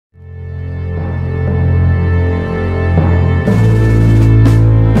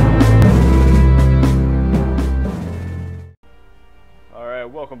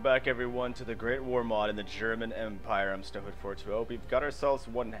back, everyone, to the Great War mod in the German Empire. I'm Snowhood420. We've got ourselves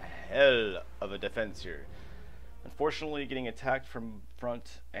one hell of a defense here. Unfortunately, getting attacked from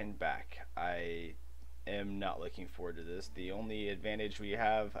front and back. I am not looking forward to this. The only advantage we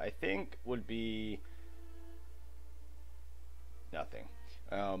have, I think, would be nothing.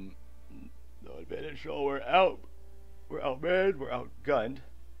 No advantage. So we're outmanned, we're outgunned,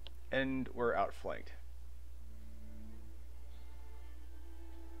 and we're outflanked.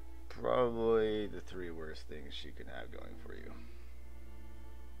 Probably the three worst things you can have going for you.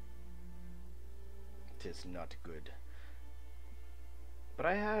 Tis not good. But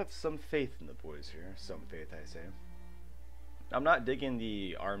I have some faith in the boys here. Some faith, I say. I'm not digging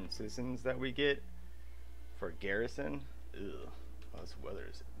the armed citizens that we get for garrison. Ugh. Well, this weather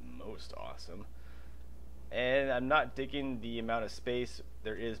is most awesome. And I'm not digging the amount of space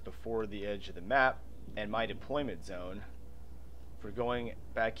there is before the edge of the map and my deployment zone for going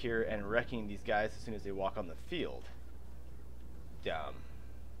back here and wrecking these guys as soon as they walk on the field. Dumb,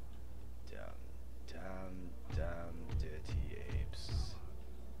 dirty apes.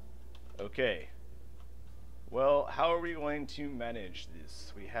 Okay. Well, how are we going to manage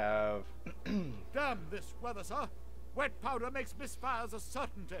this? We have... Damn this weather, sir! Wet powder makes misfires a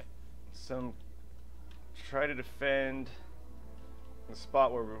certainty. Try to defend the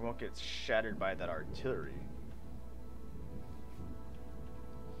spot where we won't get shattered by that artillery.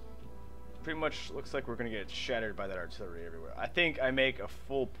 Pretty much looks like we're gonna get shattered by that artillery everywhere. I think I make a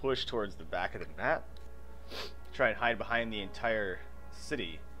full push towards the back of the map, try and hide behind the entire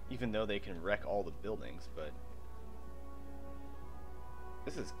city, even though they can wreck all the buildings. But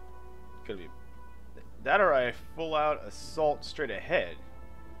this is gonna be that, or I full out assault straight ahead.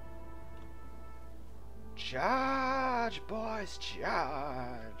 Charge, boys,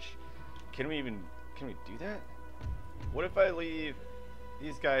 charge! Can we do that? What if I leave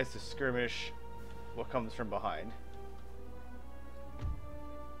these guys to skirmish what comes from behind?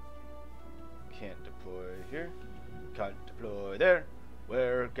 Can't deploy here. Can't deploy there.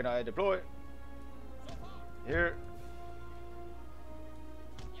 Where can I deploy? Here.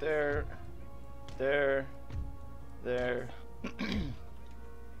 There. There. There.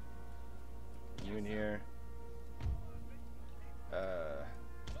 You in here.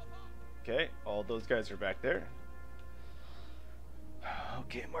 Okay, all those guys are back there.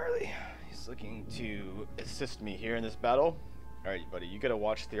 Okay, Marley, he's looking to assist me here in this battle. Alright, buddy, you gotta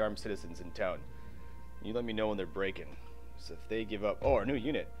watch the armed citizens in town. You let me know when they're breaking. So if they give up... Oh, our new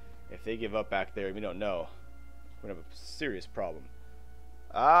unit. If they give up back there, we don't know. We're gonna have a serious problem.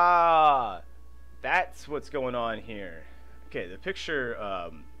 Ah! That's what's going on here. Okay, the picture,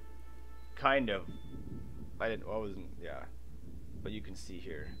 kind of... I wasn't... Yeah. But you can see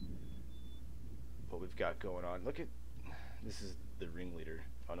here what we've got going on. Look at... This is the ringleader.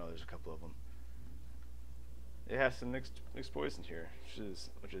 Oh no, there's a couple of them. They have some mixed poison here,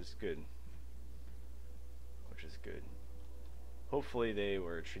 which is good. Which is good. Hopefully they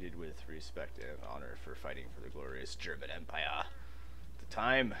were treated with respect and honor for fighting for the glorious German Empire. The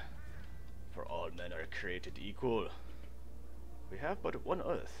time for all men are created equal. We have but one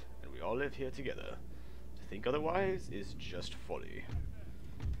Earth, and we all live here together. To think otherwise is just folly.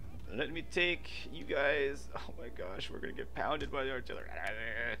 Let me take you guys. Oh my gosh, we're gonna get pounded by the artillery.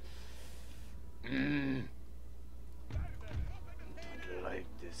 Don't like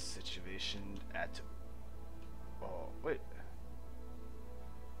this situation at all. Wait.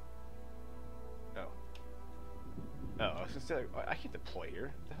 Oh. Oh, I was gonna say, I can't deploy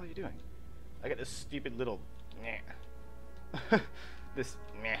here. What the hell are you doing? I got this stupid little meh. This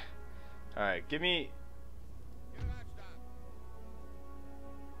meh. Alright, give me.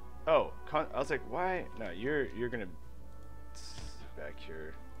 Oh, I was like, why? No, you're gonna sit back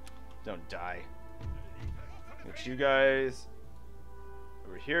here. Don't die. Get you guys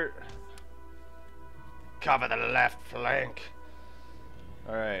over here. Cover the left flank.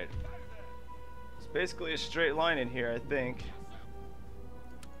 All right. It's basically a straight line in here, I think.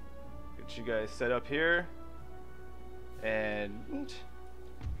 Get you guys set up here and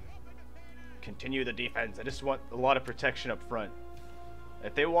continue the defense. I just want a lot of protection up front.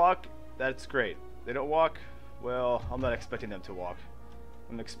 If they walk, that's great. If they don't walk, well, I'm not expecting them to walk.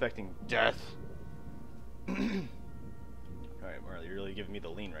 I'm expecting death. Alright, Marley, you're really giving me the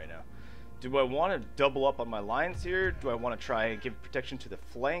lean right now. Do I want to double up on my lines here? Do I want to try and give protection to the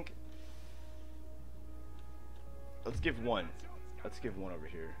flank? Let's give one. Let's give one over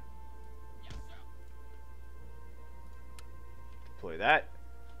here. Deploy that.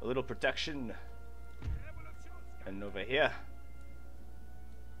 A little protection. And over here.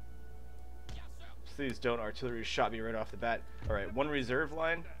 Please don't. Artillery shot me right off the bat. Alright, one reserve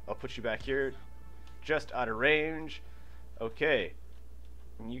line. I'll put you back here. Just out of range. Okay.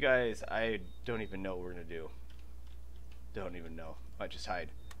 And you guys, I don't even know what we're going to do. Don't even know. Might just hide.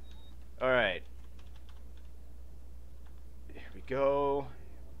 Alright. Here we go.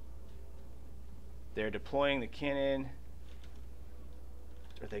 They're deploying the cannon.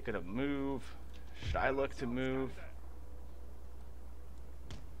 Are they going to move? Should I look to move?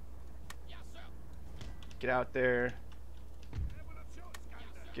 Get out there.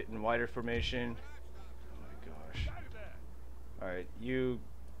 Get in wider formation. Oh my gosh. Alright, you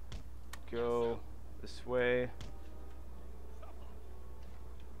go this way.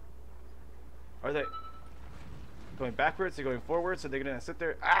 Are they going backwards? Are they going forwards? Are they gonna sit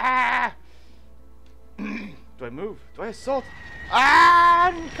there? Ah! Do I move? Do I assault?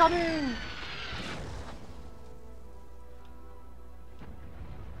 Ah! I'm coming!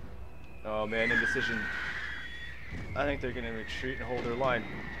 Oh man, indecision. I think they're gonna retreat and hold their line.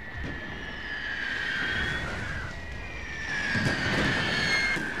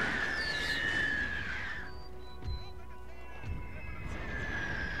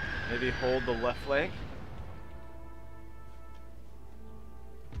 Maybe hold the left flank.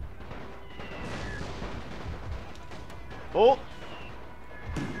 Hold.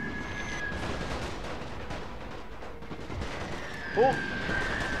 Hold.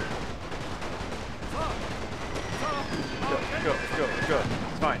 Go.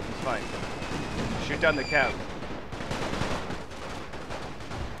 It's fine. It's fine. Shoot down the cab.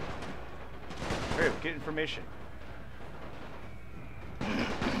 Hurry up, get information.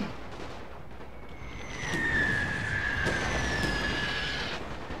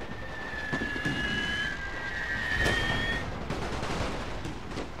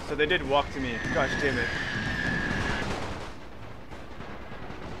 So they did walk to me. Gosh damn it.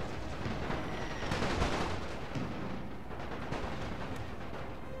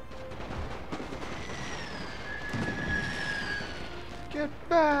 Get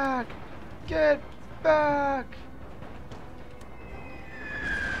back! Get back!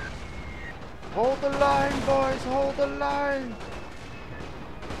 Hold the line, boys! Hold the line!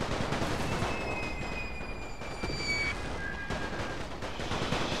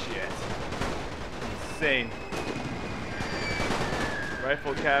 Shit. Insane.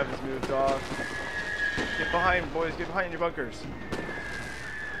 Rifle cab has moved off. Get behind, boys! Get behind your bunkers!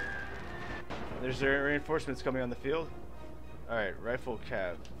 There's their reinforcements coming on the field. Alright, rifle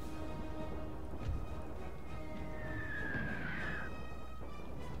cab.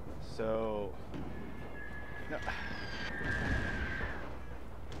 So... No.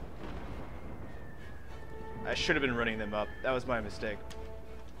 I should have been running them up. That was my mistake.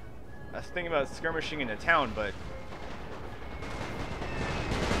 I was thinking about skirmishing in a town, but...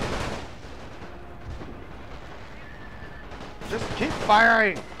 Just keep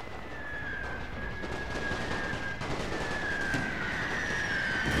firing!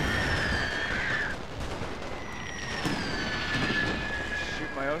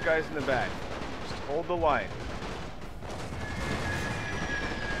 My own guys in the back. Just hold the line.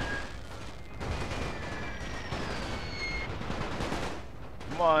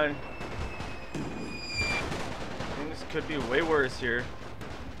 Come on. Things could be way worse here.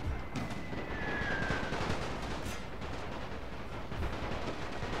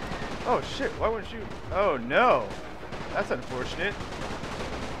 Oh shit, why wouldn't you? Oh no. That's unfortunate.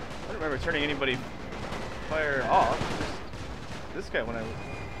 I don't remember turning anybody fire off. Just this guy when I...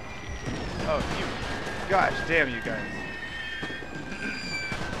 Oh, you... Gosh damn you guys.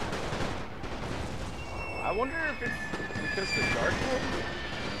 I wonder if it's because the dark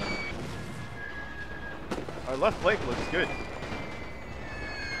mode? Our left flank looks good.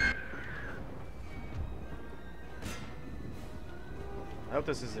 I hope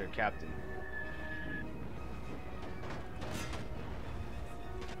this is their captain.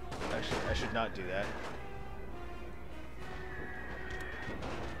 Actually, I should not do that.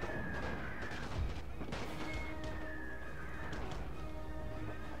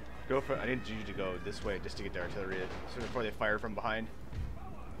 Go for. I need you to go this way just to get the artillery so before they fire from behind.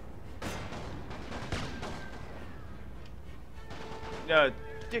 No,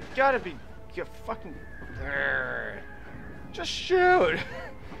 you gotta be. You fucking. Just shoot!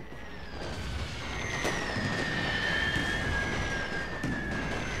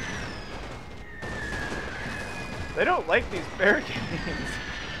 They don't like these barricades.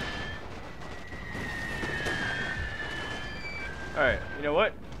 Alright, you know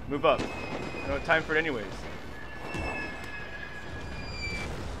what? Move up. I don't have time for it anyways.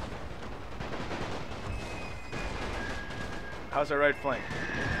 How's our right flank?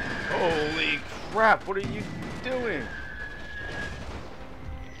 Holy crap, what are you doing?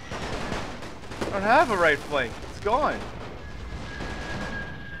 I don't have a right flank. It's gone.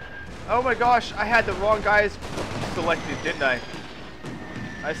 Oh my gosh, I had the wrong guys selected, didn't I?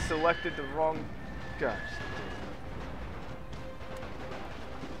 I selected the wrong... Gosh.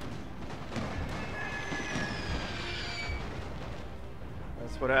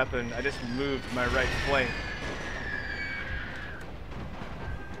 That's what happened. I just moved my right flank.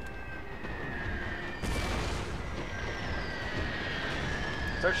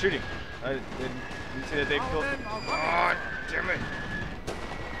 Start shooting. I didn't see that they killed. Oh, damn it.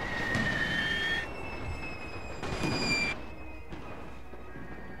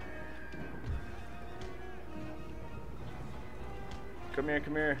 Come here,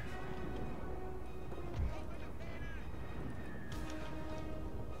 come here.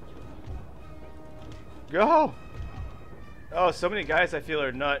 Go! Oh, so many guys I feel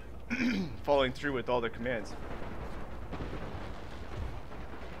are not following through with all their commands.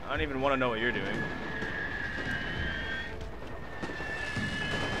 I don't even want to know what you're doing.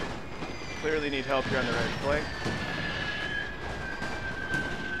 Clearly need help here on the right flank.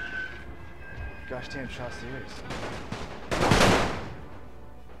 Gosh damn, Chasseurs.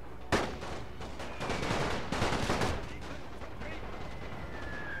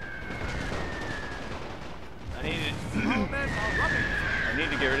 I need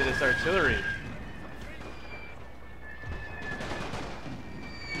to get rid of this artillery.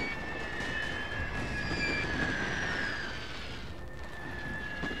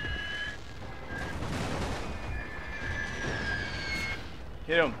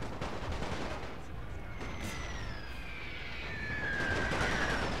 Hit him.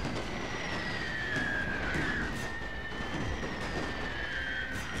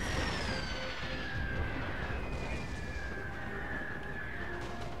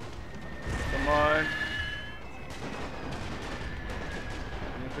 Come on.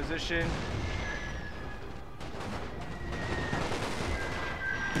 In position.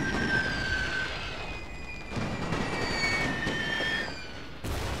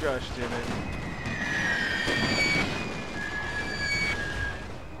 Gosh damn it.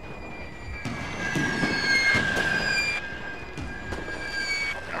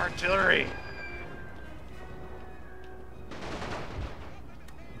 Fucking artillery.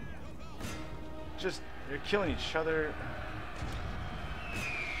 Just, you're killing each other.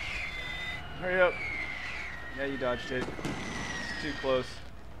 Hurry up. Yeah, you dodged it. It's too close.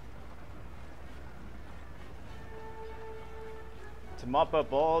 To mop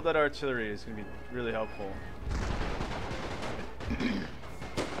up all that artillery is going to be really helpful.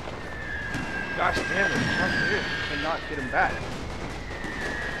 Gosh damn it, I cannot get him back.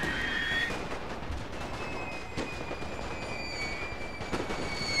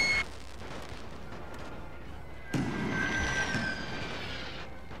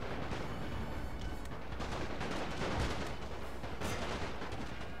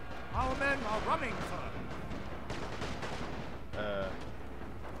 Our men are running, sir.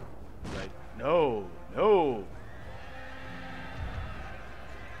 Right. No, no.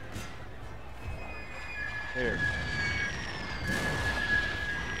 Here.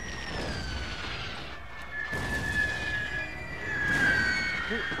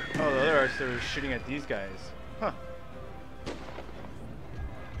 Oh, the other artillery was shooting at these guys. Huh.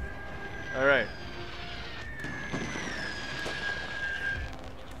 Alright.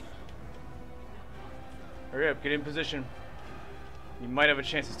 Hurry up, get in position. You might have a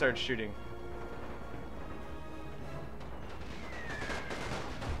chance to start shooting.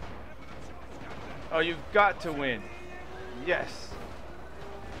 Oh, you've got to win. Yes.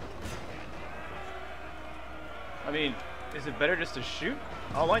 I mean, is it better just to shoot?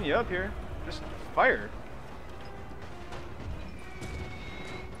 I'll line you up here. Just fire.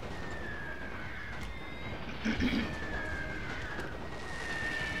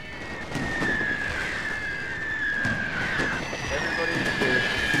 Everybody is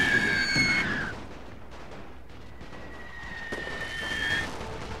shooting.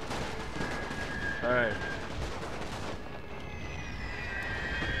 All right.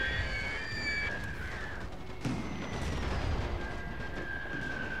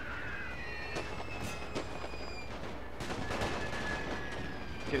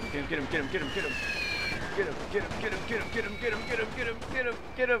 Get him, get him, get him, get him, get him, get him. Get him, get him, get him, get him, get him, get him, get him, get him,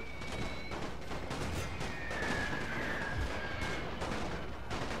 get him.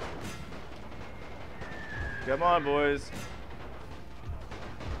 Come on, boys.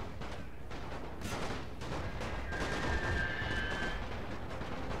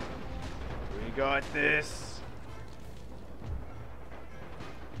 We got this.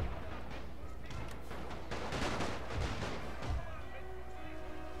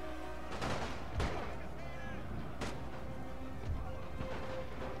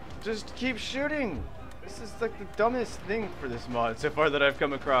 Just keep shooting. This is like the dumbest thing for this mod so far that I've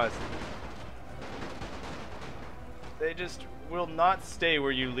come across. They just will not stay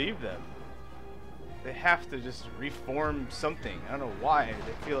where you leave them. They have to just reform something. I don't know why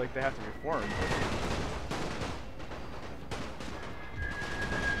they feel like they have to reform.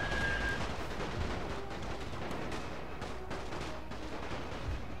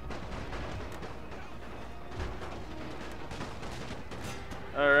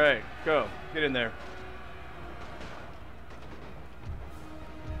 Alright, go. Get in there.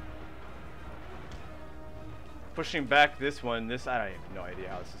 Pushing back this one, I have no idea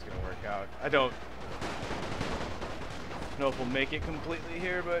how this is going to work out. I don't know if we'll make it completely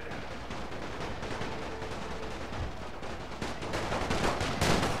here, but...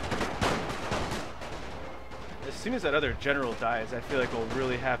 As soon as that other general dies, I feel like we'll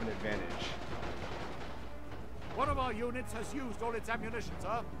really have an advantage. One of our units has used all its ammunition,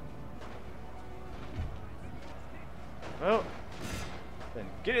 sir. Well, then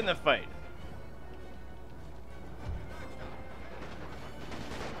get in the fight.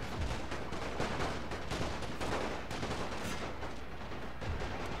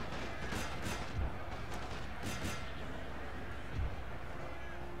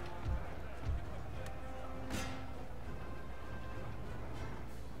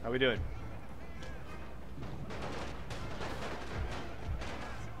 How we doing?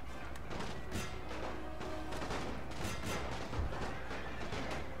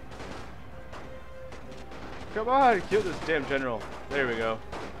 Come on, kill this damn general. There we go.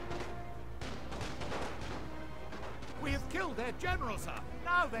 We have killed their general, sir.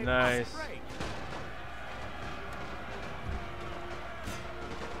 Now they Nice. must break.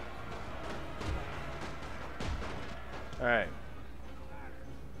 All right.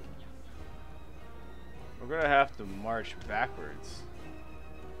 We're gonna have to march backwards.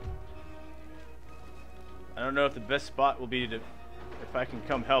 I don't know if the best spot will be to, if I can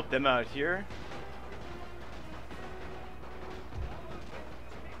come help them out here.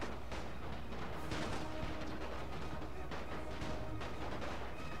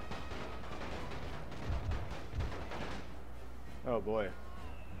 Oh boy.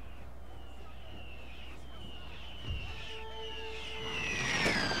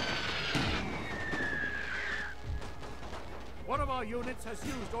 One of our units has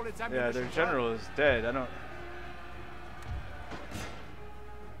used all its ammunition. Yeah, their general is dead.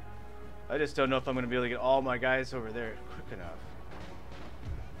 I just don't know if I'm going to be able to get all my guys over there quick enough.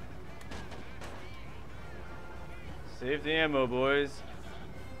 Save the ammo, boys.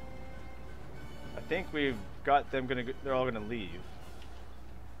 I think we've got them they're all gonna leave.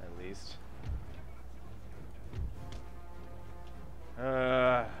 At least.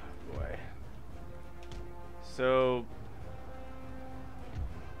 Boy. So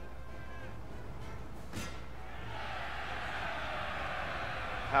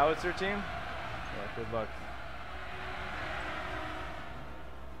howitzer team? Yeah, good luck.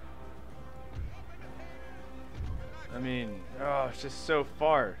 I mean, oh, it's just so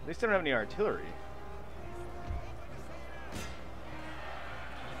far. At least I don't have any artillery.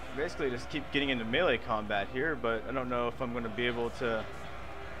 Basically just keep getting into melee combat here, but I don't know if I'm going to be able to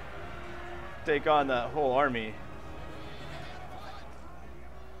take on that whole army.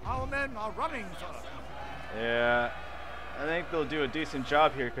 Our men are running, sir. Yeah, I think they'll do a decent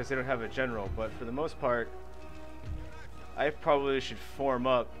job here because they don't have a general, but for the most part, I probably should form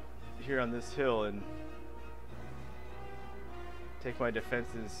up here on this hill and take my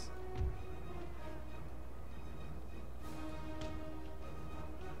defenses.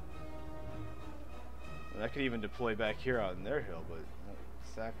 I could even deploy back here on their hill, but not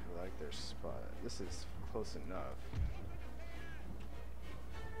exactly like their spot. This is close enough.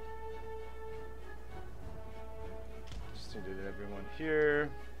 Just need to get everyone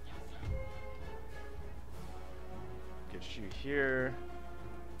here. Get you here.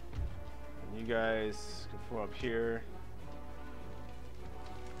 And you guys can form up here.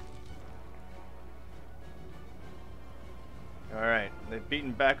 Alright, they've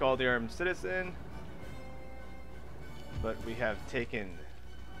beaten back all the armed citizen. But we have taken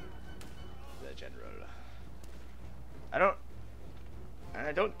the general.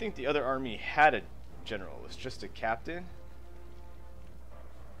 I don't think the other army had a general. It was just a captain.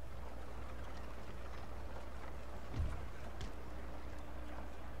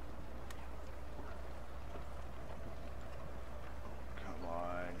 Come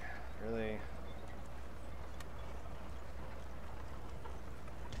on, really?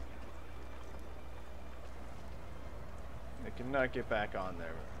 They cannot get back on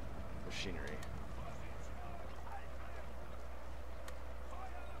their machinery.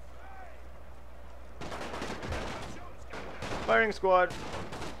 Firing squad.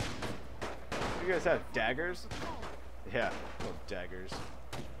 You guys have daggers? Yeah, little daggers.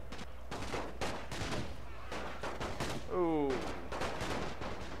 Ooh.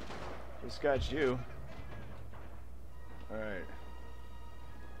 Just got you. Alright.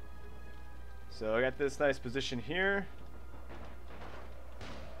 So I got this nice position here.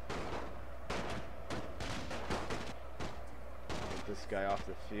 Get this guy off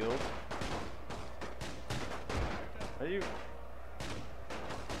the field. Are you...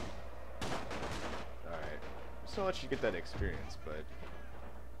 Alright. Just gonna let you get that experience, but...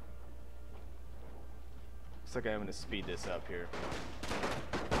 Looks like I'm gonna speed this up here.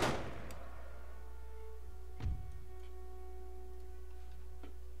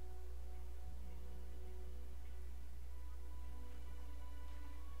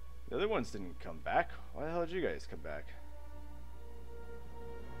 The other ones didn't come back. Why the hell did you guys come back?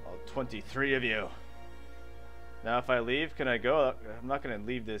 All 23 of you. Now if I leave, can I go? I'm not going to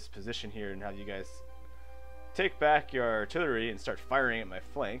leave this position here and have you guys take back your artillery and start firing at my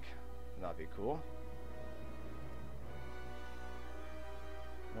flank. That'd be cool.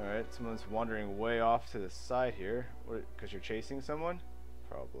 Alright, someone's wandering way off to the side here. What, because you're chasing someone?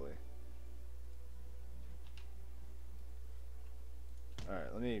 Probably.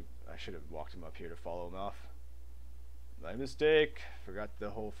 Alright, I should have walked him up here to follow him off. My mistake. Forgot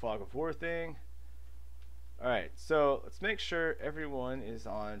the whole fog of war thing. Alright, so let's make sure everyone is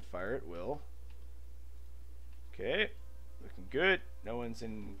on fire at will. Okay, looking good. No one's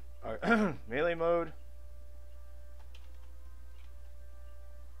in our melee mode.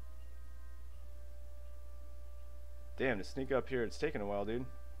 Damn, to sneak up here, it's taking a while, dude.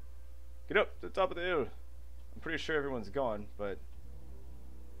 Get up to the top of the hill. I'm pretty sure everyone's gone, but...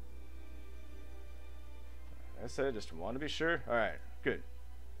 I said I just want to be sure. Alright, good.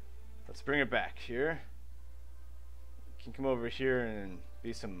 Let's bring it back here. You can come over here and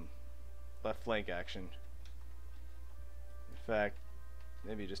be some left flank action. In fact,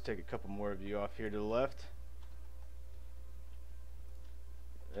 maybe just take a couple more of you off here to the left.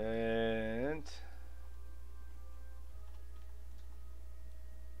 And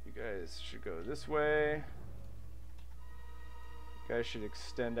you guys should go this way. You guys should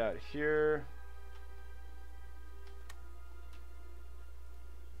extend out here.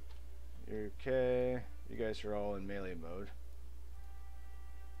 You're okay. You guys are all in melee mode.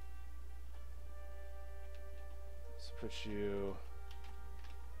 Let's put you...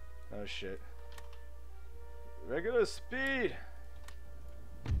 Oh shit. Regular speed!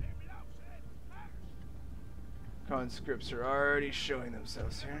 Conscripts are already showing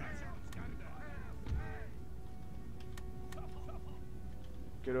themselves here.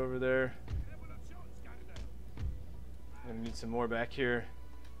 Get over there. I'm gonna need some more back here.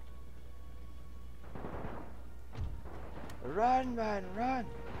 Run, man, run!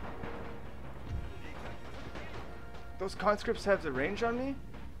 Those conscripts have the range on me?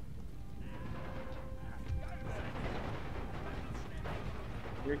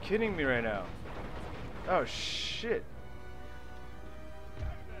 You're kidding me right now. Oh shit.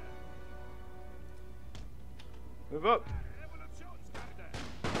 Move up.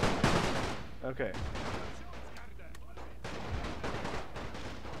 Okay.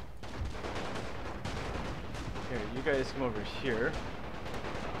 Here, you guys come over here.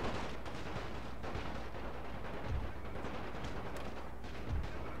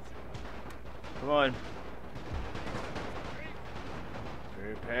 Come on.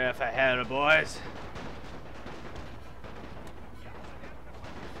 Prepare for hell, boys.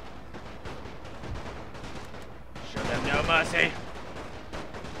 Show them no mercy.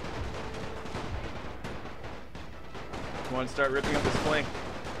 Come on, start ripping up this flank.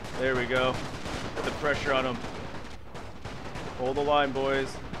 There we go. Put the pressure on them. Hold the line,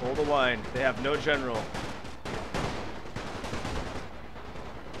 boys. Hold the line. They have no general.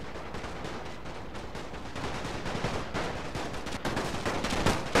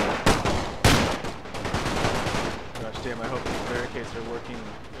 Gosh damn, I hope these barricades are working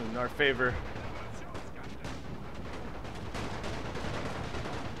in our favor.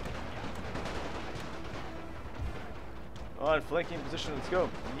 On flanking position, let's go.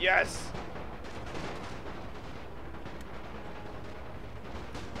 Yes!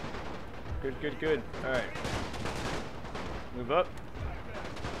 Good, good, good. Alright. Move up.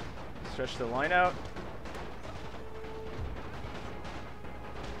 Stretch the line out.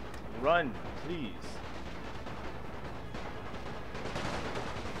 Run, please.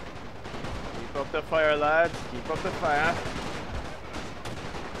 Keep up the fire, lads. Keep up the fire.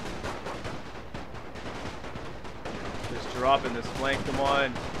 Just dropping this flank, come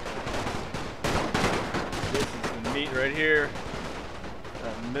on. This is the meet right here.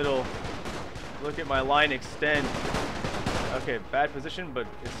 That middle. Look at my line extend. Okay, bad position, but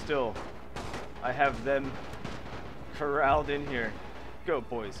it's still. I have them corralled in here. Go,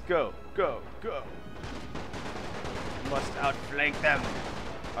 boys. Go, go, go. Must outflank them.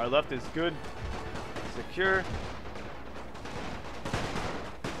 Our left is good. Secure.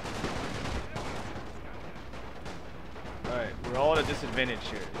 Alright, we're all at a disadvantage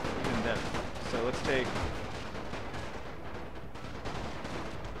here. Even them. So let's take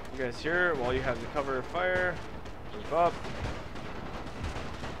you guys here while you have the cover fire. Move up.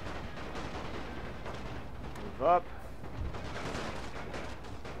 Move up.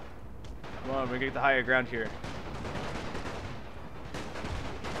 Come on, we're gonna get the higher ground here.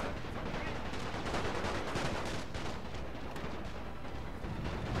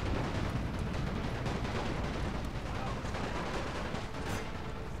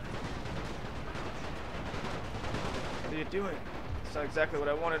 What are you doing? It's not exactly what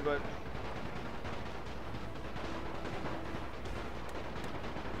I wanted, but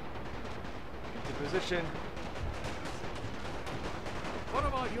into position. One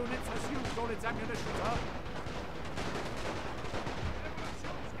of our units has used all its ammunition, sir.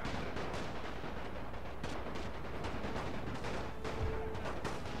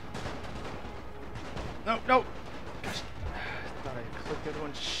 No, no! Gosh, I thought I clicked the other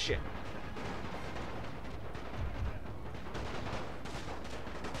one. Shit.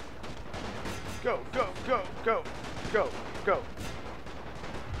 Go, go, go, go, go, go.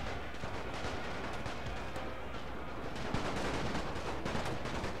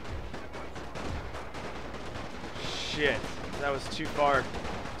 Shit, that was too far.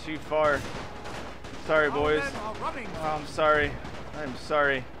 Too far. Sorry, boys. Oh, I'm sorry. I'm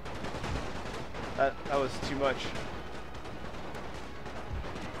sorry. That was too much.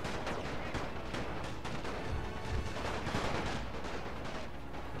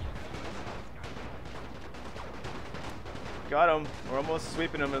 Got him. We're almost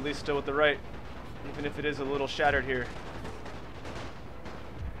sweeping him, at least still with the right. Even if it is a little shattered here.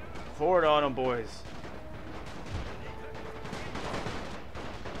 Forward on him, boys.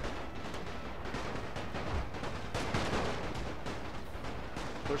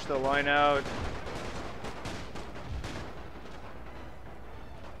 Push the line out.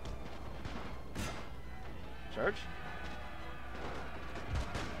 Charge.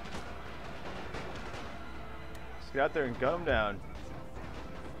 Let's get out there and gun them down.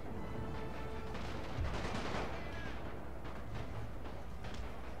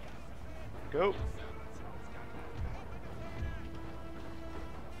 Go.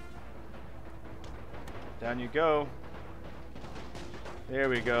 Down you go. There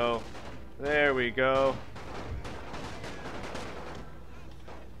we go. There we go.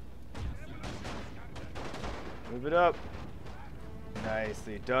 Move it up.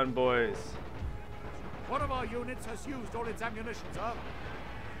 Nicely done, boys. One of our units has used all its ammunition, sir.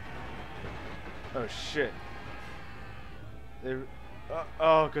 Oh shit. They,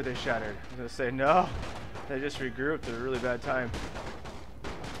 oh good, they shattered. I was gonna say no. They just regrouped at a really bad time.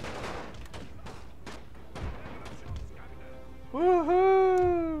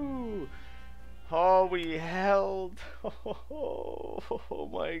 Woohoo! Oh, we held. Oh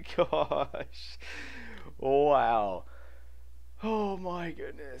my gosh. Wow. Oh my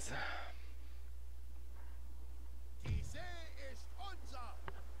goodness.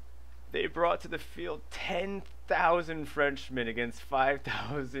 They brought to the field 10,000 Frenchmen against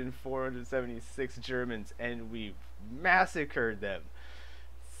 5,476 Germans, and we massacred them.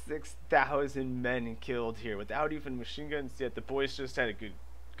 6,000 men killed here without even machine guns yet. The boys just had a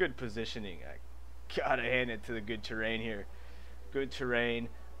good positioning. I gotta hand it to the good terrain here. Good terrain.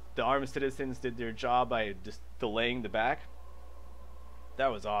 The armed citizens did their job by just delaying the back. That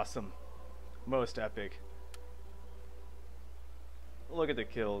was awesome. Most epic. Look at the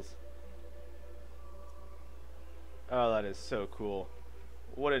kills. Oh, that is so cool.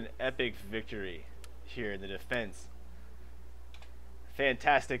 What an epic victory here in the defense.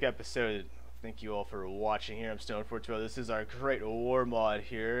 Fantastic episode. Thank you all for watching here. I'm Stone412. This is our great war mod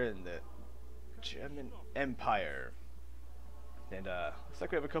here in the German Empire. And looks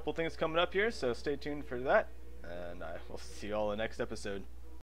like we have a couple things coming up here, so stay tuned for that. And I will see you all in the next episode.